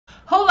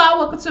y'all,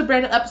 welcome to a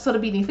brand new episode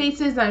of Beating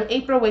Faces. I'm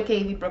April,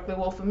 aka the Brooklyn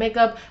Wolf of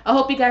Makeup. I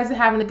hope you guys are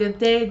having a good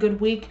day, a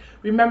good week.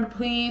 Remember,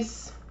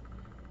 please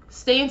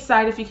stay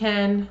inside if you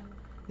can.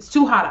 It's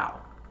too hot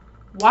out.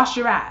 Wash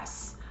your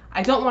ass.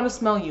 I don't want to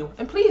smell you.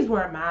 And please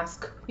wear a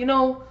mask. You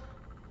know,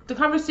 the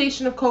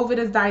conversation of COVID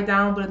has died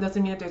down, but it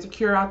doesn't mean that there's a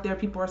cure out there.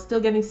 People are still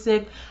getting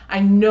sick.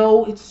 I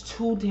know it's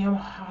too damn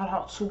hot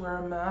out to wear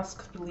a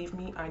mask. Believe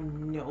me, I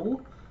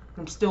know.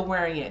 I'm still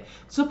wearing it.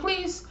 So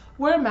please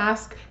wear a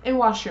mask and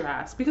wash your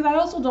ass, because I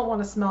also don't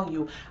want to smell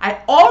you.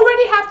 I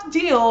already have to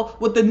deal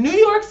with the New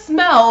York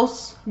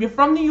smells. You're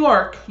from New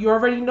York. You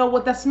already know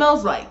what that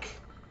smells like.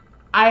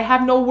 I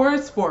have no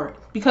words for it,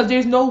 because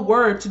there's no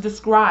word to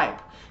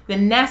describe the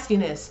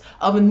nastiness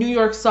of a New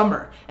York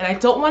summer. And I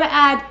don't want to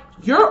add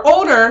your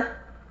odor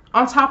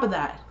on top of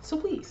that. So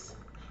please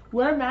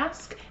wear a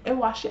mask and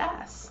wash your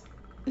ass.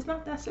 It's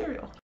not that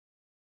serious.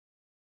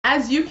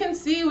 As you can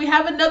see, we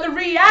have another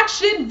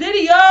reaction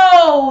video.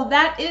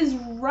 That is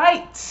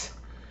right.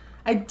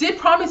 I did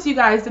promise you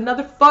guys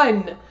another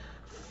fun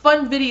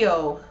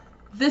video.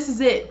 This is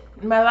it.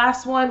 My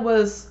last one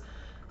was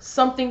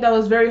something that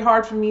was very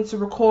hard for me to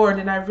record,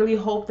 and I really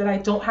hope that I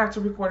don't have to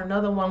record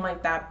another one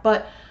like that.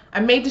 But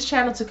I made this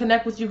channel to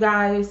connect with you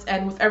guys,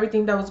 and with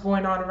everything that was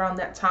going on around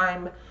that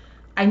time,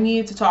 I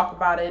needed to talk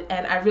about it.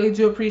 And I really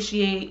do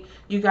appreciate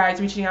you guys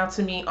reaching out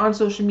to me on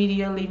social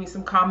media, leaving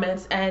some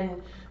comments,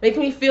 and making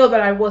me feel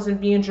that I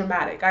wasn't being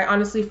dramatic. I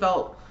honestly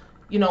felt,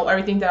 you know,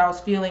 everything that I was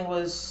feeling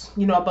was,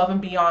 you know, above and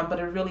beyond, but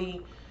it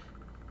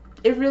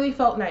really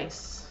felt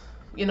nice,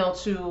 you know,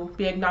 to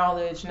be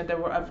acknowledged, and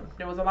that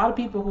there was a lot of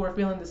people who were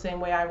feeling the same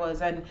way I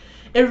was, and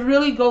it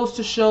really goes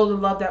to show the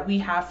love that we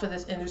have for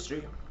this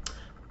industry.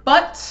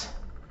 But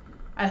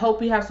I hope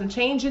we have some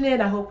change in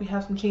it. I hope we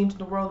have some change in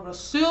the world real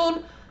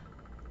soon,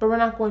 but we're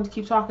not going to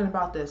keep talking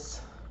about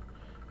this.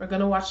 We're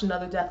gonna watch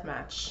another death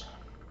match.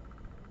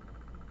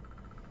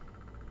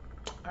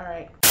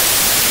 Alright.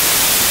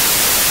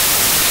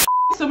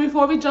 So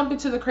before we jump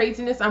into the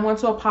craziness, I want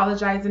to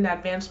apologize in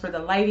advance for the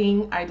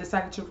lighting. I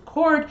decided to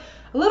record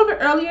a little bit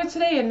earlier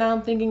today, and now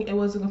I'm thinking it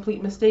was a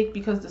complete mistake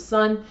because the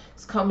sun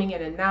is coming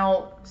in and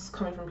out. It's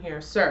coming from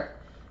here. Sir,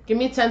 give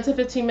me 10 to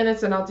 15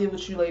 minutes and I'll deal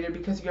with you later,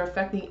 because you're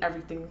affecting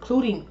everything,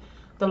 including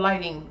the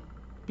lighting,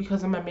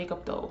 because of my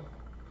makeup though.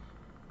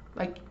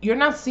 Like, you're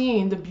not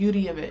seeing the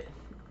beauty of it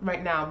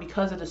right now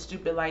because of the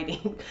stupid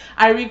lighting.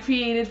 I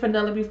recreated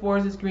Penelope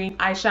Ford's green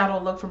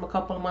eyeshadow look from a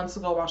couple of months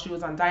ago while she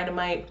was on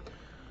Dynamite.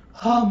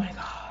 Oh my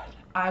god,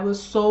 I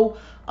was so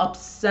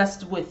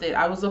obsessed with it.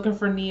 I was looking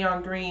for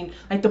neon green,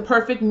 like the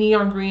perfect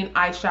neon green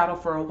eyeshadow,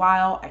 for a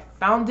while. I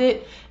found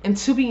it, and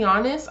to be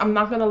honest, I'm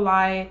not gonna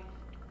lie,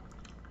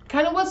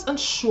 kind of was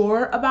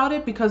unsure about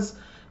it because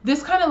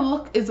this kind of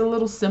look is a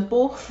little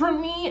simple for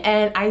me,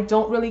 and I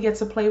don't really get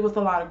to play with a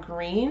lot of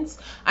greens.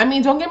 I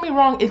mean, don't get me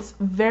wrong, it's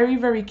very,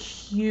 very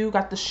cute.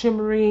 Got the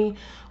shimmery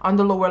on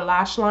the lower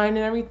lash line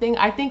and everything.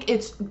 I think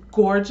it's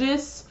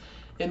gorgeous.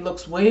 It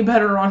looks way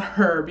better on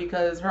her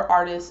because her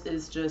artist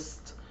is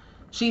just,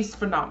 she's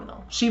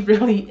phenomenal. She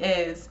really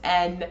is.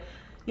 And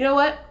you know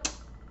what?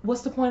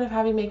 What's the point of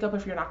having makeup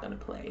if you're not going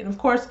to play? And of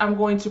course, I'm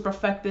going to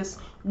perfect this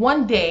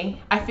one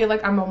day. I feel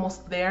like I'm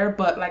almost there,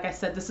 but like I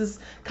said, this is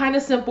kind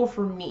of simple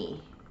for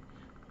me.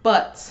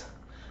 But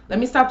let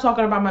me stop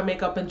talking about my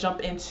makeup and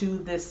jump into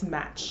this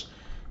match.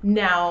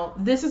 Now,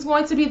 this is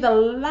going to be the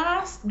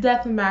last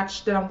death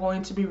match that I'm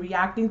going to be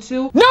reacting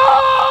to.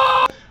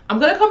 No! I'm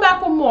going to come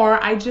back with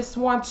more. I just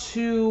want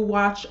to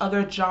watch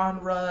other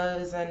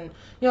genres and,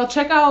 you know,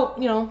 check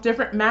out, you know,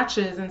 different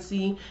matches and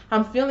see how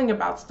I'm feeling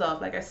about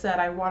stuff. Like I said,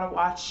 I want to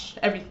watch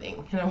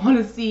everything and I want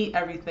to see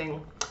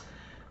everything.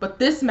 But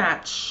this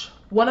match,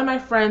 one of my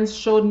friends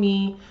showed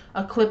me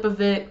a clip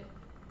of it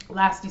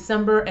last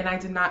December, and I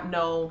did not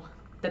know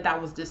that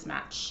that was this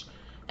match.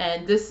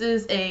 And this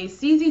is a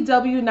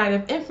CZW Night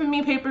of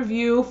Infamy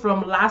pay-per-view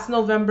from last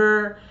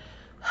November.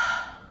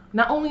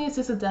 Not only is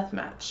this a death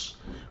match,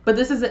 but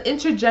this is an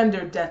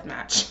intergender death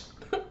match.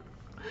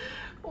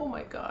 Oh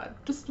my god.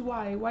 Just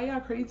why? Why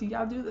y'all crazy?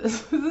 Y'all do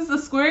this. This is a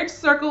squared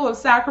circle of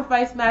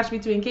sacrifice match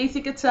between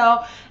Kasey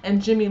Catal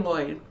and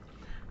Lloyd.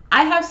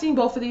 I have seen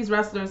both of these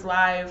wrestlers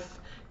live.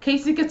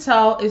 Kasey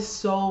Catal is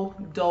so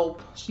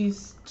dope. She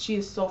is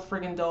so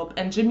friggin' dope.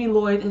 And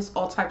Lloyd is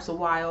all types of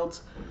wild.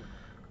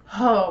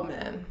 Oh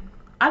man.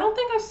 I don't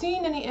think I've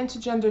seen any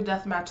intergender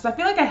death matches. I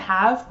feel like I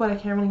have, but I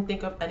can't really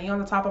think of any on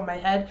the top of my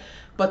head.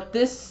 But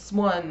this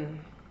one,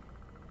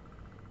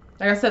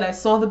 like I said, I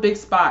saw the big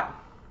spot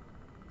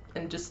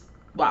and just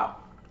wow.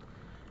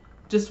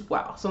 Just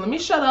wow. So let me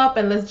shut up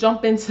and let's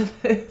jump into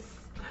this.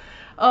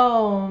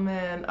 Oh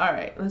man. All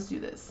right, let's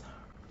do this.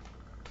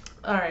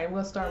 All right,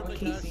 we'll start with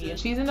Kasey, and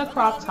she's in a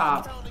crop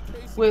top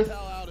with,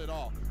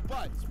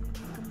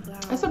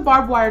 it's a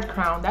barbed wired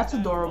crown. That's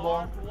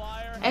adorable.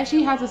 And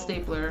she has a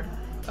stapler.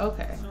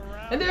 Okay.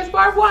 And there's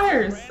barbed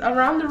wires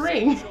around the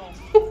ring.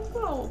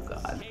 Oh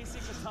god.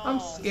 I'm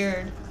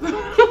scared.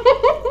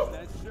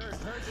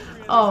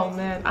 Oh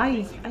man.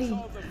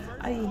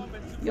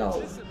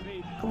 Yo.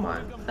 Come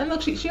on. And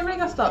look, she already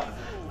got stuck.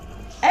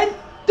 And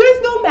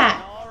there's no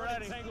mat.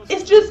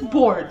 It's just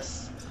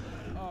boards.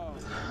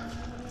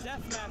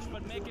 DeathMatch,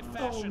 but make it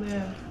Oh fashion.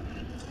 man.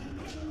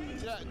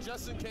 Yeah,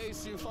 just in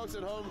case you folks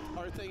at home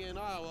are thinking,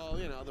 oh, well,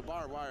 you know, the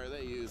barbed wire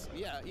they use.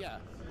 Yeah.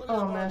 Look at Oh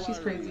the man, barbed she's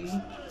wire crazy. they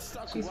use.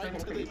 Stuck She's right freaking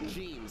to crazy. the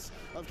jeans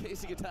of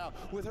Kasey Catal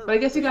with her. But I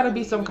guess you gotta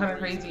be some kind of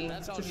barely crazy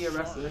even to be a sharp.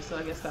 wrestler, so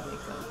I guess that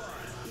makes sense.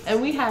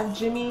 And we have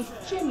Jimmy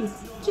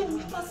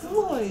fucking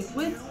Lloyd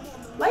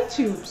with light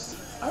tubes.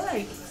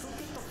 Alright.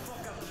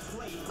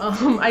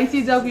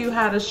 ICW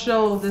had a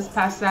show this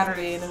past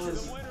Saturday and it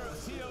was,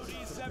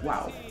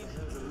 wow.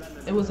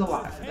 It was a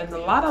lot. And a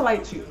lot of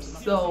light tubes.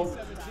 So,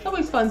 it's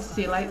always fun to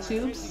see light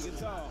tubes.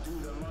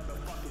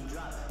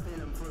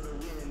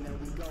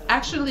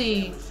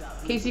 Actually,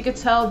 Kasey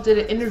Catal did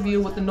an interview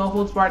with the No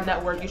Holds Barred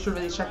Network. You should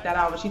really check that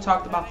out. But she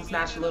talked about this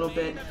match a little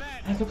bit.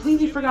 I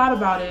completely forgot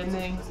about it and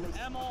then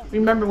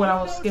remember when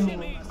I was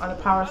skimming on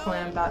the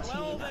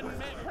PowerSlam.tv network.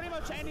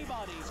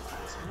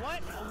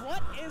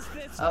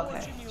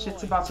 Okay,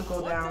 shit's about to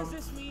go down.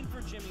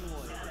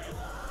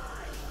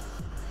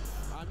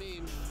 I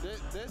mean,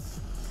 this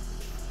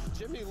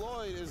Jimmy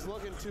Lloyd is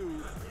looking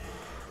to.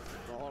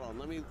 Oh, hold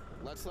on,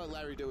 let's let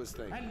Larry do his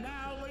thing. And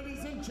now,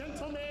 ladies and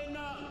gentlemen,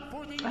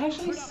 for the I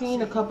actually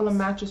seen a couple of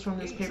matches from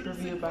this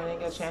pay-per-view, but I didn't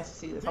get a chance to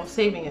see this. I was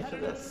saving it for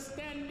this.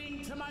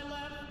 Standing to my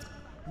left,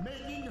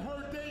 making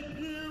her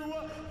debut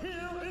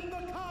here in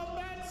the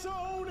combat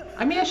zone.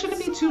 I mean, I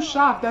shouldn't be too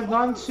shocked. I've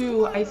gone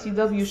to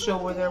ICW show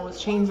where there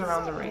was chains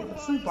around the ring.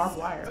 This is barbed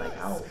wire, like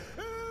ow.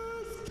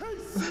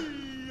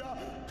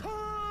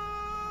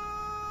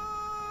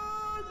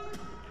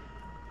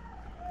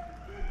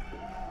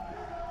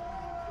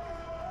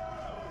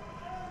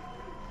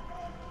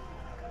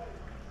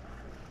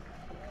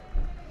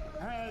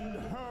 And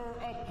her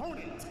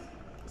opponent,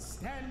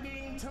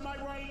 standing to my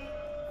right,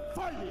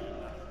 fighting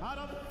out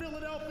of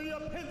Philadelphia,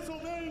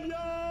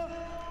 Pennsylvania,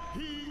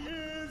 he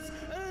is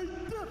a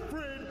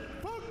different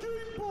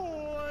fucking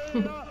boy,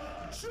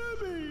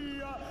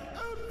 Jimmy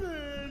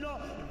effing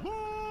Lloyd!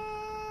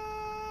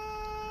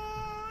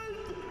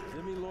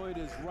 Jimmy Lloyd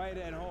is right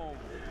at home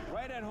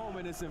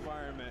in this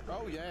environment.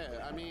 Oh yeah,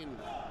 I mean,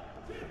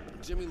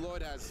 Jimmy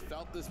Lloyd has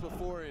felt this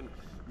before, and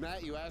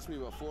Matt, you asked me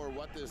before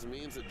what this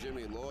means to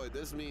Jimmy Lloyd.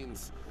 This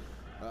means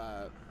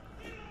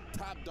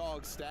top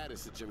dog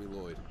status to Jimmy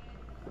Lloyd.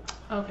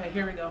 Okay,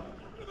 here we go.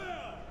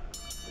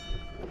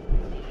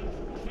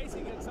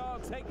 Kasey Catal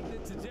taking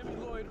it to Jimmy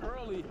Lloyd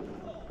early.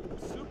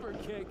 Super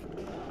kick.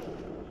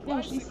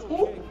 Yeah, she's Bicycle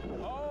cool. kick.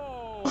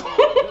 Oh,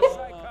 good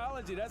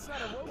psychology. That's not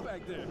a rope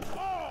back there.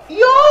 Oh,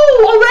 Yo,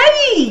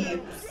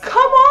 already!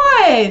 Come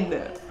on!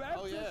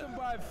 baptism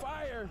by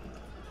fire.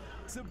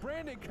 To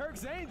Brandon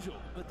Kirk's angel.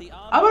 But the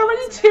I'm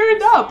already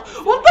tearing up.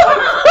 What the?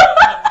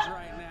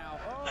 right now.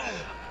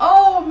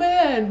 Oh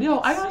man, yo,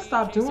 I gotta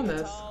stop doing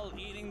this.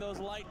 Eating those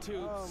light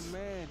tubes. Oh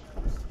man,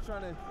 she's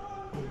trying to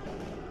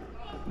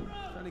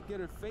get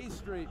her face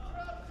straight.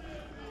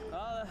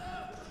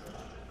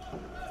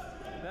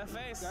 That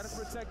face. Gotta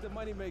protect the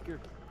moneymaker.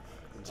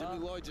 Jimmy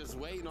Lloyd just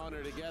waiting on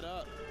her to get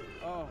up.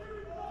 Oh,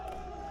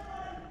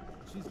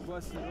 she's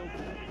busted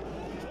open.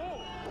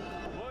 Oh,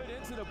 Lloyd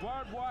into the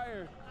barbed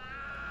wire.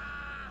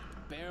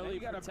 Barely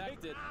Got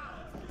protected.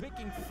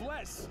 Picking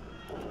flesh.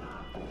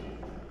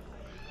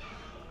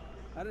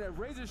 Out of that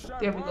razor sharp.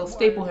 There we go, barbed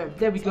staple wire. him.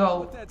 There we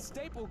go. With that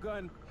staple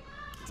gun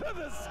to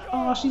the skull.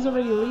 Oh, she's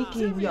already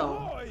leaking, Jimmy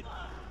yo. Lloyd.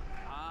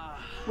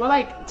 We're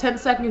like 10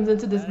 seconds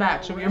into this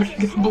match and we already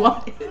get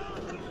blocked.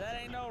 That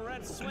ain't no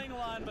red swing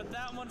line, but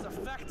that one's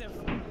effective.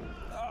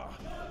 Oh.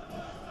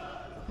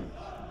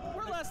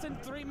 We're less than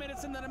 3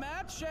 minutes into the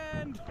match,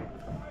 and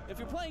if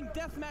you're playing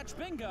deathmatch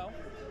bingo,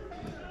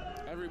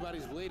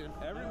 Everybody's bleeding.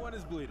 Everyone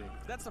is bleeding.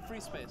 that's the free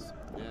space.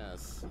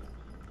 Yes.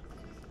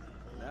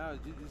 Now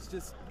it's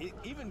just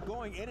even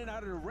going in and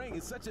out of the ring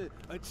is such a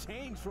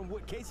change from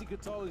what Kasey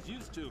Catal is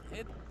used to.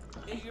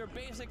 You're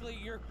basically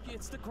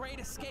it's the great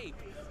escape.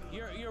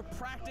 You're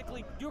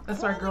practically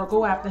That's right, girl. crawling Go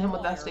through after him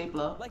with barbed that wire.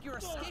 stapler. Like you're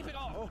escaping.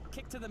 Oh,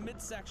 kick to the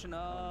midsection.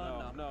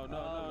 Oh No.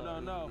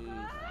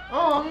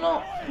 Oh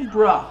no,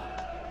 bruh.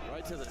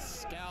 Right to the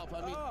scalp.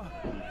 I mean, Oh.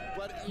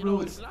 but you know,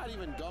 Rude. it's not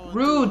even going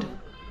Rude.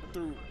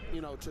 through,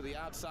 you know, to the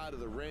outside of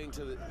the ring,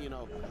 to the, you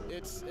know,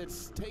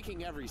 it's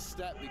taking every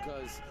step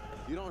because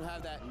you don't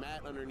have that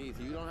mat underneath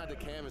you. You don't have the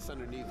canvas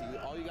underneath you.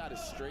 All you got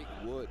is straight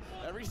wood.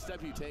 Every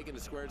step you take in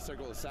the squared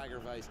circle of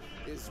sacrifice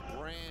is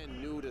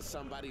brand new to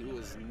somebody who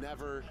has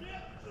never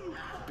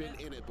been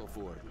in it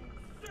before.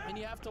 And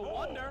you have to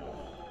wonder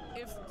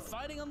if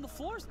fighting on the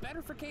floor is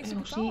better for Kasey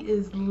Damn, she Catal.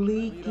 is I mean,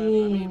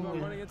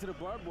 leaking. running into the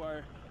barbed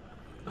wire.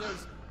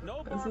 There's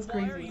no This is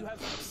barbed wire. crazy. You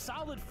have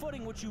solid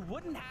footing, which you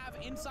wouldn't have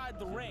inside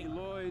the ring.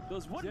 Lloyd,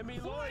 Those wooden Jimmy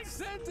Lloyd planks.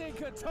 sending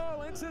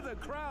Catal into the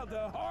crowd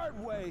the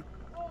hard way.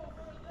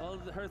 Well,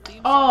 her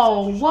theme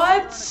Oh, song says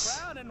what? she's on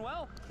the crowd, and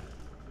well,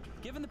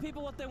 giving the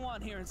people what they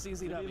want here in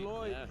CZW. Jimmy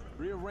Lloyd Yeah.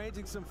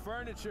 rearranging some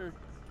furniture.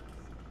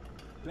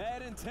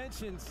 Bad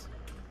intentions.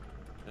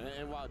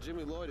 And while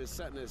Jimmy Lloyd is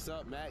setting this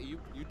up, Matt, you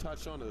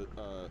touched on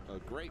a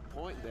great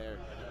point there.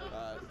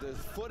 The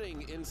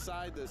footing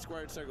inside the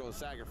squared circle of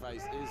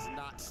sacrifice is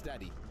not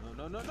steady.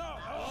 No.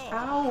 Oh.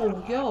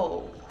 Ow,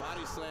 yo.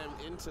 Body slam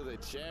into the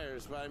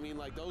chairs, but I mean,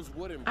 like those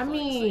wooden I planks,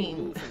 mean,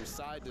 they move from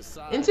side to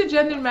side.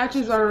 intergender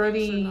matches are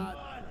already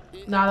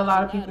not a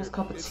lot of people's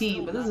cup of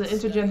tea, but this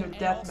is an intergender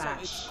death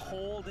match. It's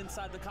cold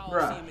inside the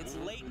Coliseum. Bruh. It's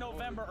late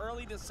November,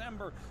 early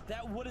December.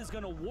 That wood is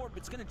going to warp.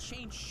 It's going to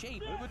change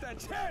shape. With that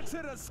chair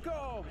to the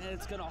skull. And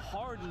it's going to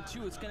harden,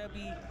 too. It's going to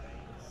be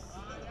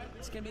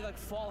like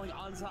falling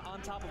on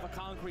top of a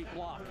concrete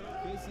block.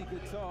 Kasey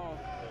Catal.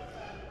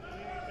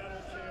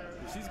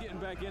 She's getting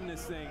back in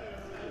this thing.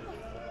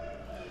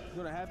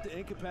 Gonna have to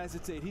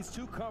incapacitate. He's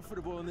too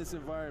comfortable in this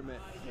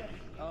environment.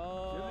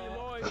 Oh. Jimmy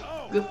Lloyd.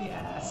 Oh. Goofy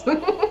ass.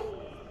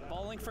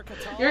 Falling for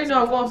Catal. You already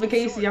know I'm going for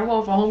Kasey. I'm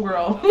going for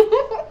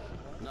homegirl.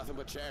 Nothing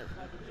but chair.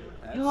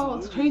 Yo,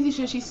 it's crazy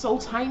shit. She's so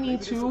tiny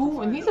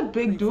too, and he's a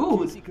big dude.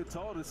 Kasey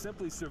Catal to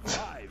simply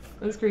survive.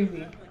 That's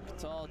crazy.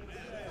 Catal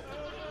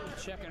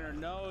checking her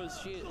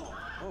nose.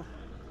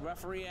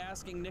 Referee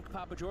asking, Nick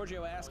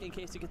Papagiorgio asking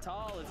Kasey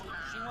Catal if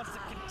she wants to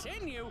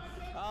continue.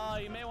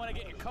 You may want to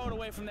get your coat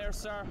away from there,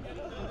 sir.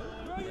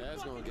 Yeah,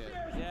 it's gonna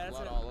get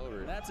blood all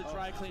over it. That's a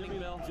dry cleaning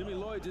bill. Jimmy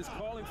Lloyd just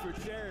calling for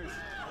chairs,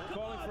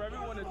 calling for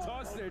everyone to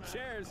toss their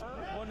chairs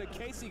onto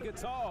Kasey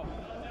Catal.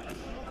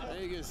 And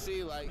you can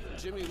see, like,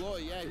 Jimmy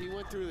Lloyd, yeah, he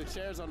went through the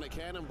chairs on the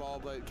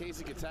cannonball, but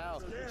Kasey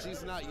Catal,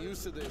 she's not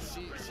used to this.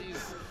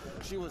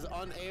 She was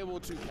unable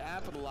to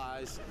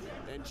capitalize.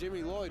 And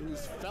Jimmy Lloyd,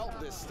 who's felt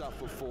this stuff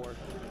before,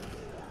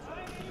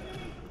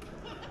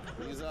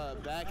 he's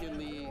back in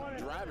the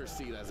driver's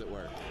seat, as it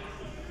were.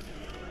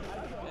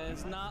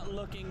 It's not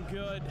looking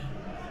good.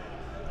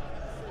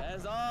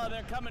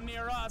 They're coming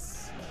near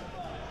us.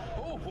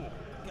 Oh,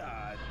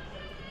 God.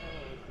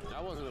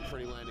 That wasn't a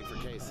pretty landing for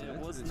Kasey. It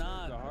was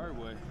not. The hard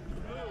way.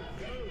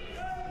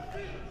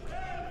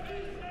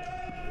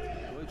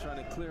 Really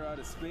trying to clear out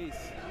of space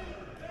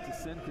to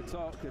send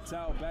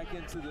Catal back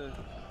into the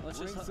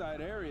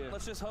ringside area.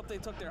 Let's just hope they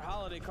took their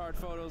holiday card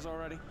photos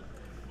already.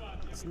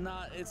 It's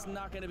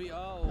not going to be.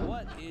 Oh,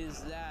 what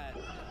is that?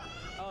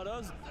 Oh,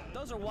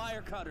 those are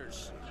wire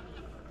cutters.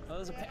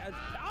 Those are.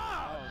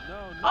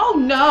 Oh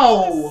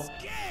no!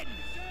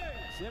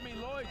 Jimmy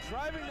Lloyd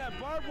driving that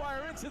barbed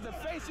wire into the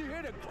face. You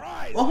hear the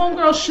cries. What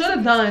homegirl should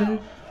have done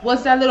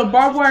was that little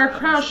barbed wire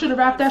crown. Should have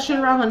wrapped that shit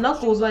around her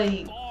knuckles,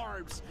 like,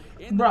 Barbs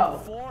into bro. the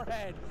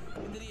forehead,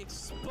 into the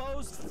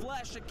exposed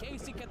flesh of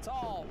Kasey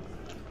Catal,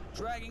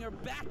 dragging her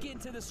back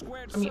into the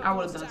squared circle. I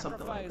would have done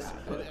something like that.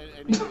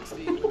 And you can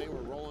see when they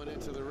were rolling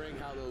into the ring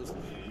how those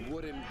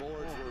wooden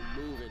boards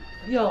were moving.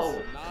 Yo,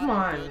 That's come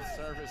not a on. good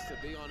surface to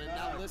be on. And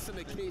now listen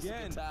to Kasey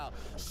Catal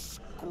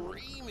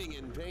screaming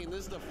in pain.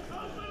 This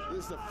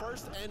is the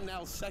first and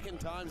now second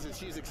time that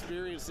she's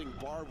experiencing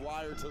barbed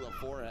wire to the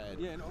forehead.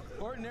 Yeah, and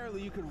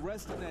ordinarily you could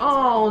rest in that.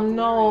 Oh in the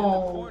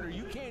no! corner.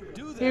 You can't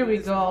do that. Here we in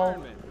this go.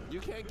 environment. You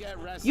can't get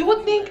rest. You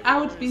would think I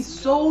would be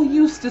so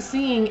used to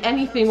seeing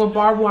anything with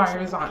barbed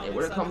wires on it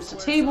when it comes to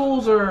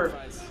tables or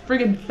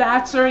friggin'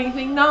 bats or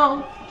anything.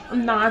 No,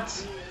 I'm not.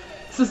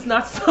 This is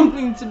not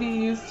something to be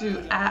used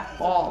to at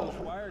all.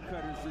 Wire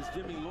cutters is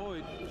Jimmy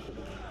Lloyd.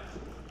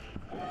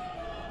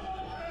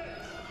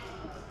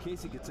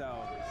 Kasey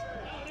Catal.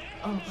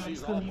 Oh, God, She's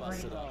it's all gonna be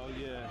busted great. up. Oh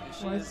yeah.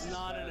 She is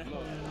not in a.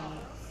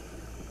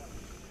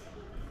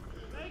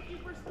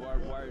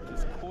 Barbed wire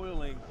just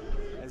coiling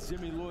as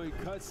Jimmy Lloyd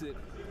cuts it.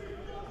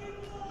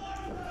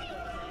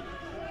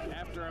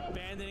 After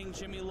abandoning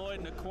Jimmy Lloyd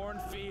in a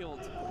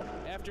cornfield,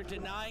 after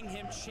denying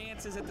him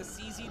chances at the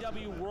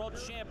CZW World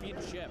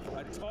Championship,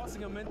 By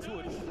tossing him into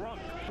a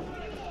trunk.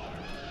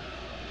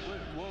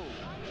 Whoa.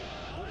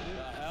 What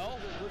the hell?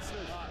 What's this?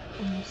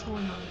 What's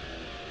going on?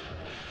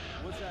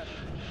 What's happening?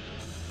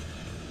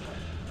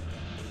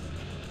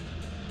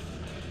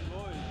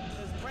 Lloyd.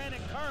 there's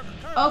Brandon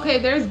Kirk. Okay,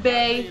 there's Hey,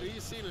 Bay.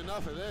 you've seen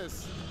enough of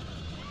this.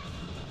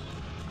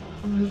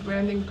 There's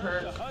Brandon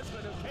Kirk. The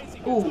husband of Kasey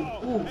Ooh,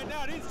 Catal. ooh. And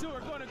now these two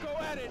are going to go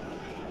at it.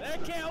 They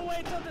can't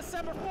wait till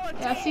December 14th.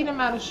 Yeah, I've seen him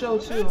at a show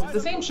too. The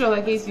same show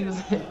that Kasey was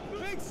in.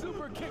 Big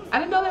super kick. I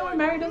didn't know they were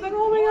married. I was like,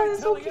 oh my god,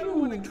 it's so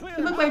cute.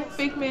 He looked like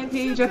Fake Man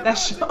Page at that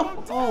show.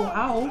 Oh,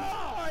 ow. Oh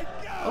my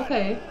God.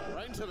 Okay.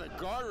 Right into the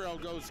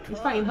guardrail goes He's Kirk.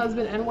 fighting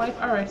husband and wife.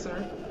 Alright,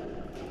 sir.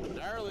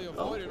 Narrowly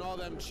avoiding all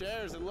them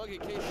chairs, and look at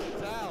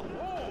Kasey Catal.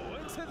 Oh,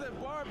 into the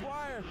barbed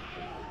wire.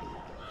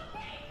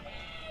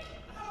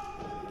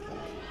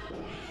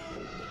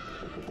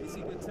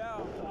 Kasey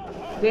Catal.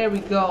 There we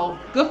go.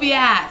 Goofy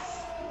ass.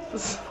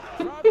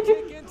 Drop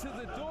kick into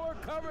the door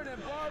covered in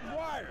barbed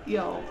wire.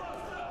 Yo,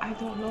 I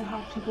don't know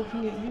how people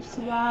can get used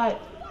to that.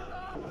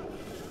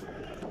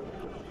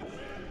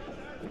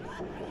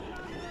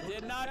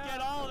 Did not get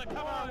all of the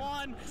cover.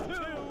 1,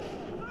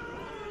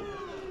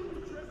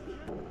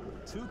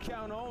 2. 2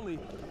 count only.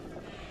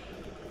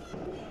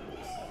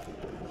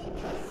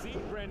 See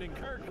Brandon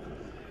Kirk.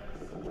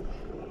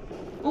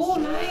 Oh,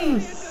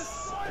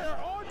 nice. Fire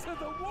onto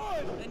the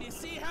wood. And you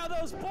see how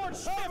those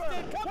boards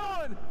shifted. Come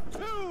on. 1,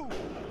 2.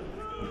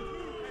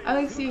 I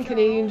like seeing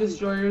Canadian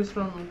destroyers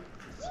from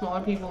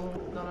smaller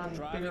people not on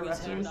Driving bigger his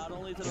head wrestlers. not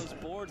only to those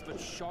boards, but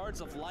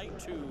shards of light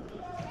tube.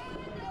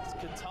 It's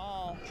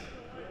Catal.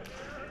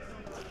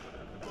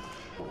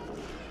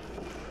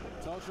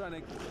 Catal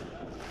trying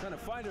to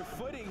find her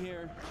footing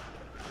here.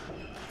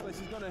 Looks like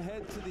she's going to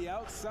head to the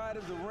outside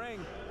of the ring.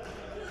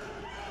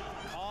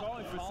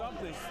 Calling for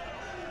something.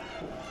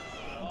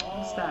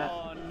 What's that?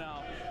 Oh no.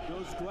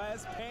 Those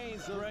glass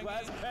panes, those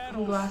glass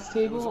panels. Glass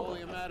It was table,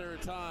 only a matter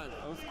of time.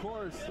 Of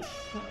course.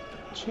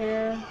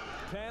 chair.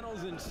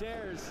 Panels and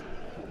chairs.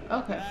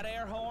 Okay. That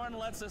air horn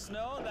lets us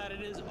know that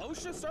it is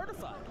OSHA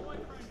certified.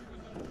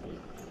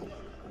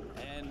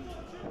 And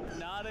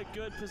not a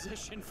good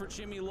position for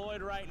Jimmy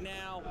Lloyd right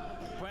now.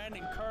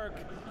 Brandon Kirk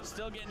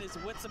still getting his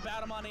wits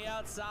about him on the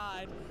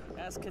outside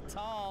as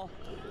Catal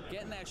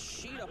getting that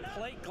sheet of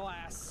plate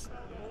glass.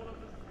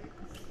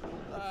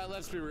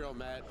 Let's be real,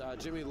 Matt.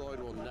 Jimmy Lloyd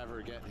will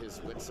never get his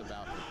wits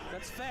about him.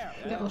 That's fair.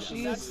 Yeah, well,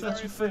 she is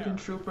such a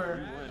freaking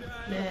trooper.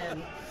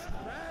 Man.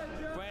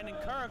 Brandon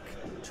Kirk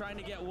trying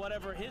to get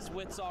whatever his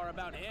wits are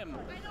about him.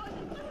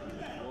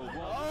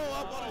 Oh,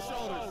 up on his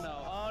shoulders.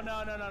 Oh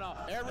no.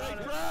 Air raid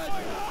crash.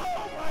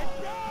 Oh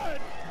my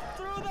God!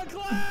 Through the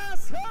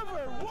glass!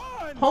 Cover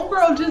one.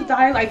 Homegirl just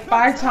died like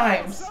 5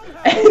 times.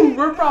 And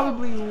we're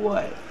probably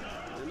what?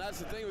 And that's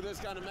the thing with this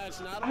kind of match.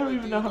 I don't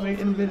even know how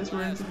many minutes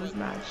we're into this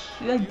match.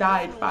 She like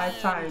died 5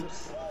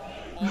 times.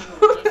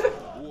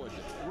 Wood,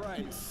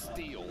 right?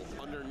 Steel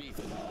underneath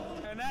it.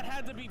 And that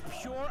had to be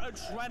pure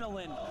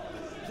adrenaline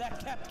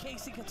that kept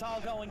Kasey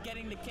Catal going,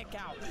 getting the kick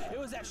out. It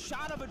was that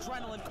shot of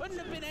adrenaline. Couldn't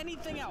have been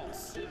anything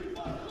else.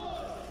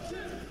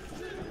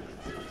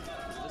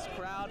 This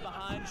crowd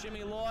behind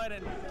Jimmy Lloyd,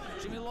 and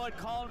Jimmy Lloyd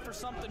calling for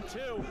something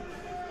too.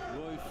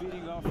 Lloyd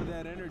feeding off of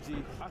that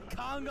energy. A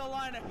conga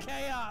line of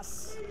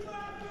chaos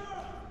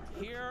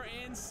here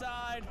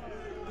inside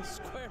the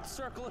squared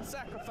circle of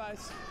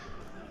sacrifice.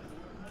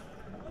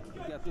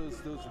 You got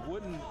those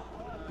wooden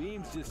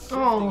beams just shifting.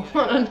 Oh,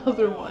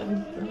 another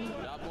one.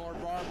 Got more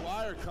barbed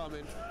wire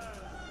coming.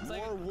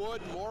 More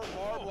wood, more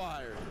barbed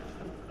wire.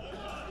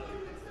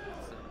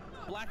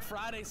 Black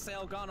Friday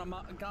sale gone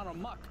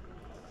amok.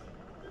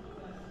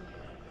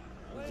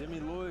 Jimmy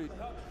Lloyd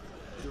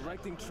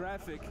directing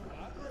traffic.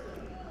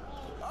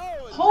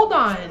 Oh, Hold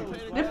on.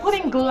 They're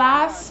putting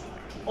glass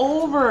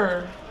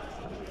over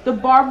the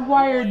barbed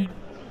wire.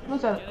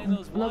 What's that? Getting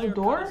those Another wire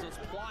door? cutters, those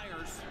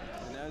pliers.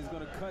 And now he's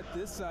going to cut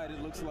this side,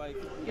 it looks like.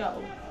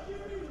 Yo.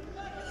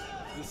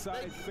 The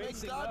side May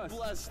facing God us.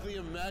 bless the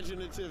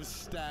imaginative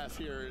staff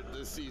here at the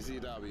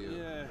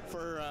CZW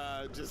for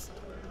just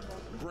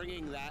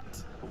bringing that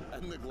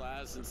and the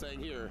glass and saying,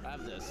 here,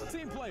 have this.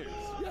 Team players.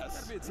 Yes.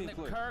 Gotta be a team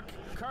player.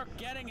 Kirk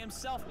getting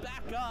himself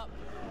back up,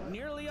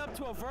 nearly up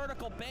to a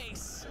vertical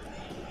base.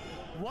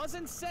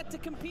 Wasn't set to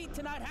compete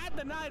tonight, had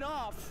the night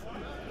off.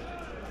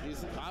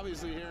 He's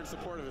obviously here in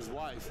support of his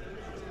wife.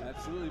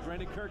 Absolutely.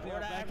 Brandon Kirk now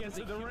back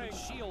into the ring.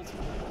 Shield.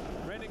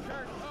 Brandon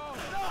Kirk. Oh,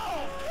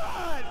 no,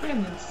 God!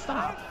 Brandon,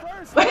 stop.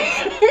 First.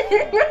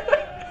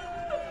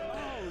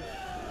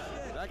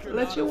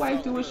 Let your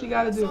wife do what she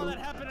gotta Saw do. that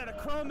happen at a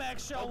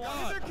Chromax show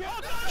once.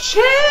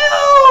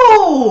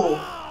 Chill!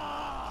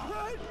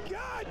 Good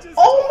God, just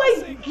Oh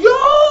my,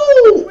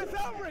 yo!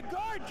 without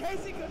regard,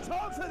 Kasey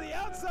Catal to the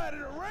outside of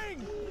the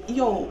ring.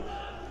 Yo,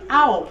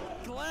 ow.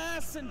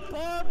 Glass and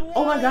barbed wire.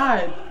 Oh my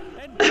God.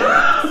 And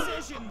bad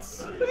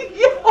decisions.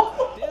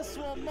 Yo. This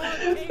will mark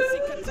Kasey This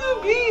is so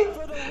Catal beast.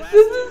 for the rest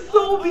This is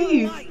so of her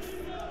beast. life.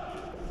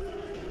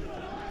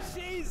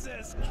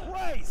 Jesus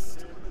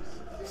Christ.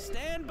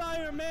 Stand by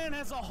your man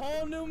has a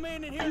whole new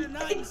meaning here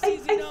tonight in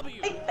CZW.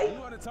 You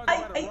want to talk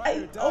about a ride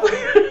or die? oh. Her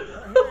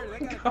hair,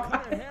 they gotta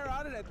cut her hair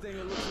out of that thing,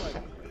 it looks like.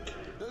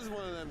 This is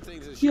one of them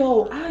things that she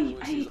Yo, when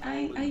she's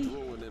only I.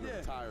 drooling in a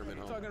retirement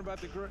home. Talking about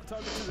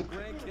talking to the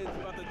grandkids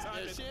about the time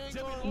Yeah, that she ain't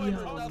Jimmy gonna Lloyd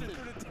remember tossed her nothing.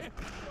 through the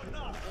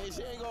damn. Hey,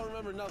 she ain't gonna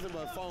remember nothing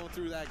but falling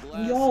through that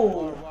glass, Yo.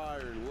 and barbed wire,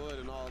 and wood,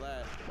 and all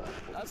that.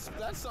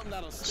 That's something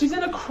that'll. She's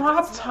in a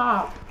crop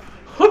top.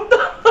 What the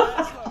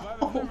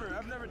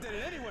I've never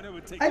dated anyone who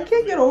would take I that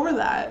can't from get me. over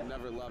that.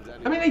 Never loved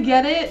anyone. I mean, I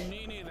get it,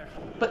 Me neither.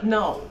 but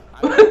no.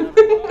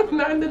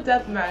 Not in the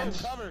death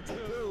match. Cover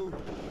two.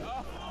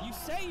 You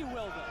say you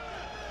will,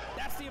 though.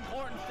 That's the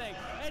important thing.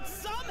 And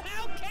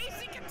somehow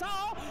Kasey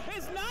Catal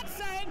is not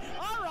saying,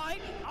 all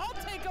right, I'll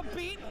take a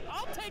beat,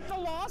 I'll take the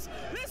loss.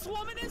 This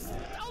woman is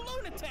a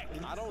lunatic.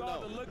 I don't Saw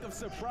know. the look of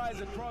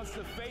surprise across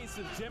the face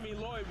of Jimmy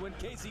Lloyd when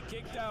Kasey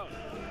kicked out.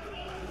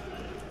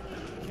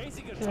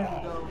 Kasey There we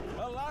Catal,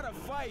 go. a lot of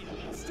fight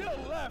still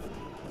left.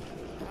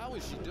 How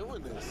is she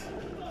doing this?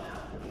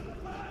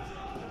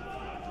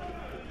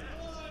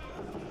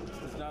 This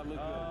does not look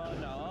good.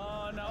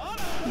 Oh, no, oh,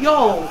 no.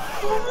 Yo.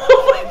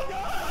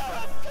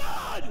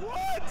 God,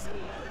 what?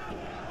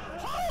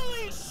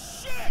 Holy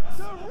shit!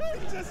 The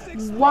ring just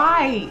exploded.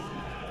 Why?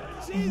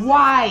 Jesus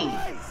Why?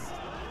 Christ.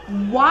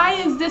 Why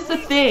is this a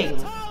thing?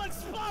 Catal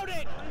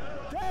exploded.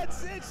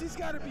 That's it. She's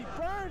got to be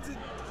burned. And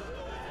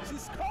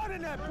she's caught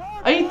in that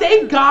bar. I mean,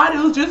 thank God it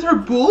was just her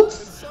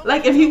boots.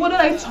 Like, if he would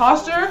have, like,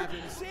 tossed her,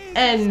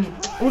 And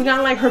we're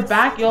gonna like her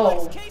back,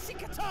 yo.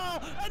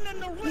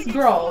 This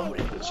girl,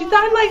 she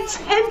died like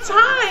 10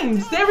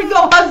 times. There we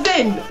go,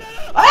 husband.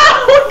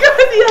 Oh, we got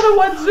the other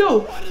one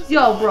too.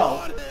 Yo,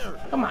 bro,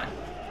 come on.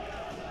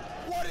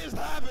 What is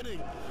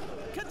happening?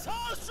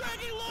 Catal's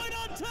dragging Lloyd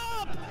on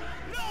top.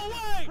 No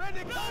way.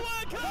 No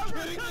way.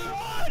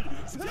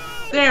 Come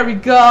on. There we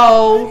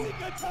go.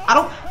 I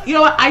don't, you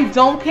know what? I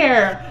don't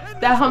care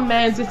that her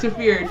man's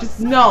interfered.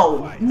 Just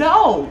no,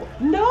 no,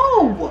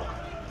 no.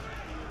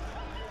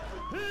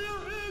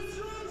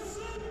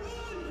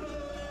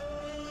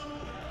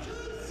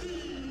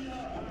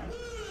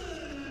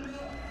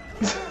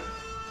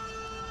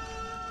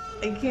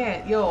 I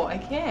can't, yo, I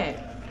can't.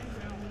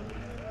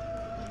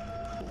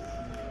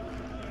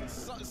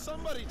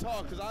 Somebody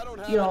talk, because I don't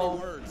have Yo, any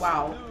words.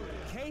 wow.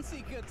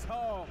 Kasey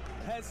Catal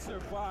has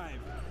survived.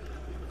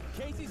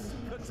 Kasey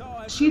Catal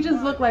has She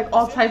just looked like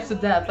all types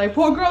of death. Like,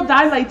 poor girl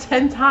died like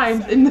 10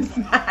 times in this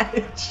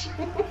match.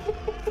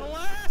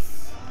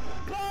 Glass,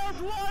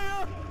 barbed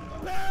wire,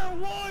 bare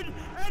wood,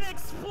 and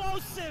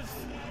explosives.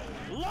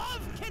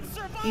 Love can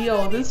survive.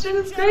 Yo, this shit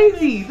is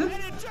crazy. This,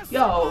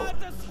 yo.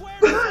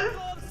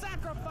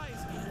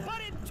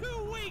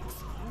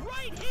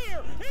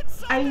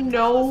 I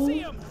know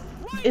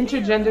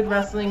intergendered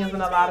wrestling isn't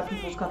a lot of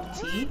people's cup of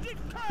tea,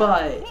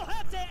 but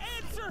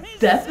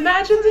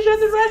deathmatch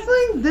intergendered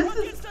wrestling? This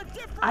is,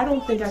 I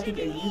don't think I could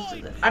get used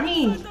to this. I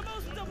mean,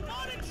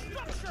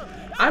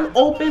 I'm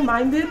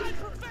open-minded,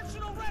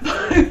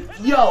 but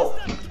yo,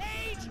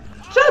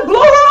 try to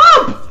blow her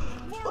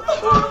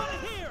up!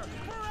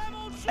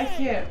 I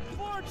can't.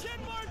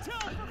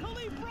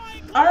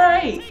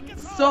 Alright,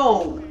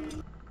 so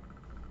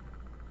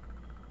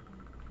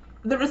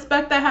the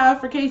respect I have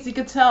for Kasey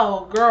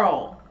Catal,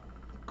 girl,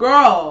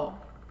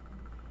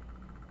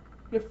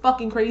 you're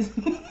fucking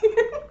crazy.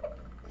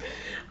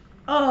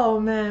 Oh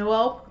man,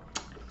 well,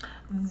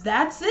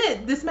 that's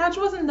it. This match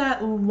wasn't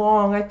that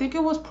long. I think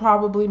it was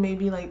probably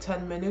maybe like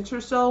 10 minutes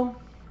or so.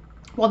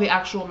 Well, the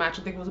actual match,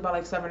 I think it was about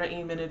like 7 or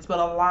 8 minutes, but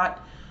a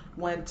lot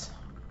went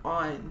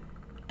on.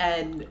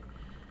 And,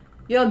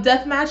 you know,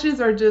 death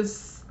matches are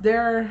just,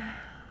 they're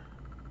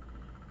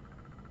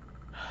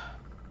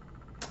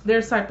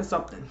type of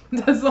something.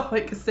 That's all I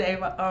can say.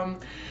 But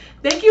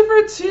thank you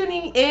for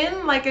tuning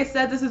in. Like I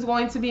said, this is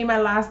going to be my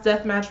last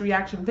deathmatch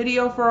reaction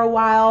video for a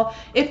while.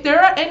 If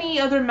there are any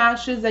other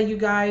matches that you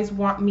guys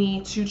want me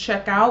to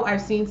check out,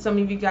 I've seen some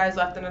of you guys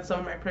left in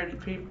some of my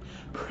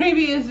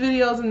previous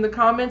videos in the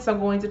comments. I'm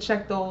going to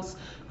check those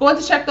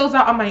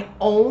out on my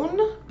own,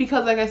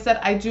 because like I said,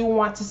 I do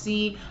want to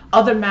see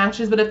other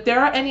matches. But if there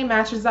are any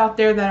matches out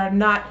there that are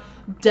not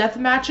death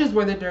matches,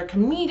 whether they're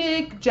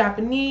comedic,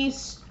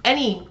 Japanese,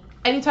 any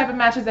type of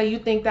matches that you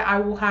think that I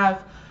will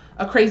have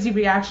a crazy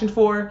reaction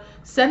for,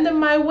 send them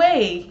my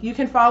way. You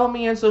can follow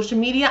me on social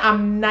media.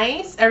 I'm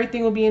nice.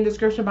 Everything will be in the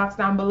description box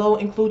down below,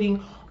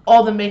 including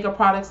all the makeup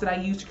products that I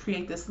use to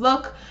create this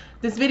look.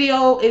 This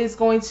video is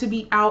going to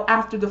be out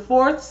after the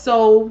 4th,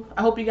 so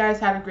I hope you guys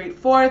had a great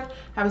 4th.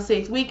 Have a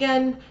safe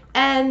weekend,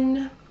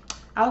 and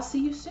I'll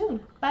see you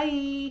soon.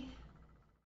 Bye.